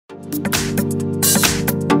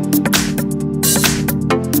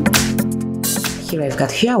Here I've got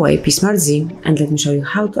HUAWEI P Smart Z, and let me show you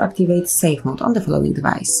how to activate safe mode on the following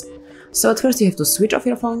device. So at first you have to switch off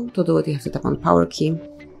your phone. To do it you have to tap on power key.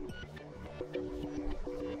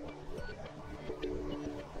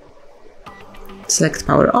 Select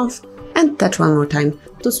power off and touch one more time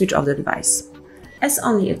to switch off the device. As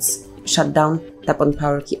only it's shut down, tap on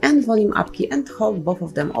power key and volume up key and hold both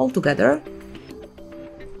of them all together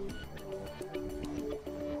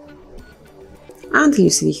until you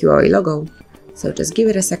see the HUAWEI logo. So just give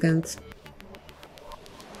it a second.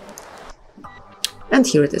 And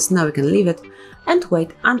here it is. Now we can leave it and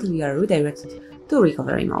wait until you are redirected to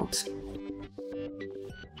recovery mode.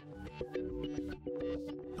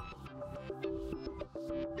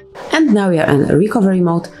 And now we are in recovery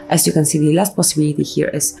mode. As you can see, the last possibility here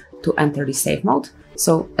is to enter the safe mode.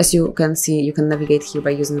 So as you can see, you can navigate here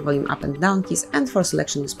by using the volume up and down keys, and for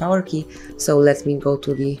selection use power key. So let me go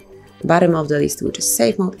to the bottom of the list, which is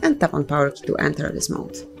safe mode, and tap on power key to enter this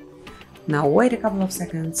mode. Now wait a couple of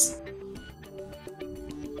seconds.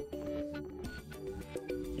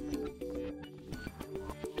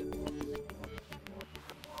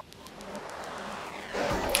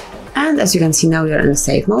 And as you can see, now we are in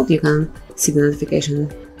safe mode. You can see the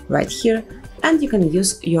notification right here, and you can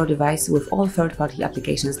use your device with all third-party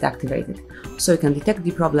applications deactivated. So you can detect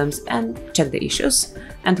the problems and check the issues.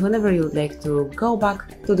 And whenever you would like to go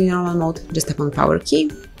back to the normal mode, just tap on power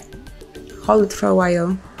key, hold it for a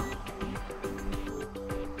while,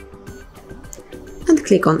 and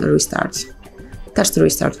click on restart. Touch the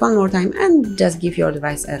restart one more time and just give your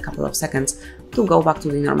device a couple of seconds to go back to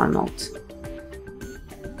the normal mode.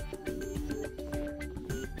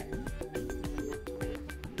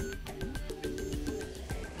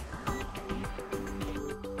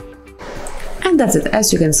 And that's it.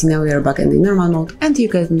 As you can see, now we are back in the normal mode, and you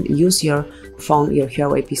can use your phone, your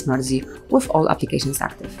HUAWEI P Smart Z, with all applications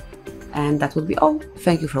active. And that would be all.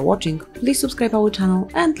 Thank you for watching. Please subscribe our channel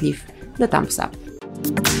and leave the thumbs up.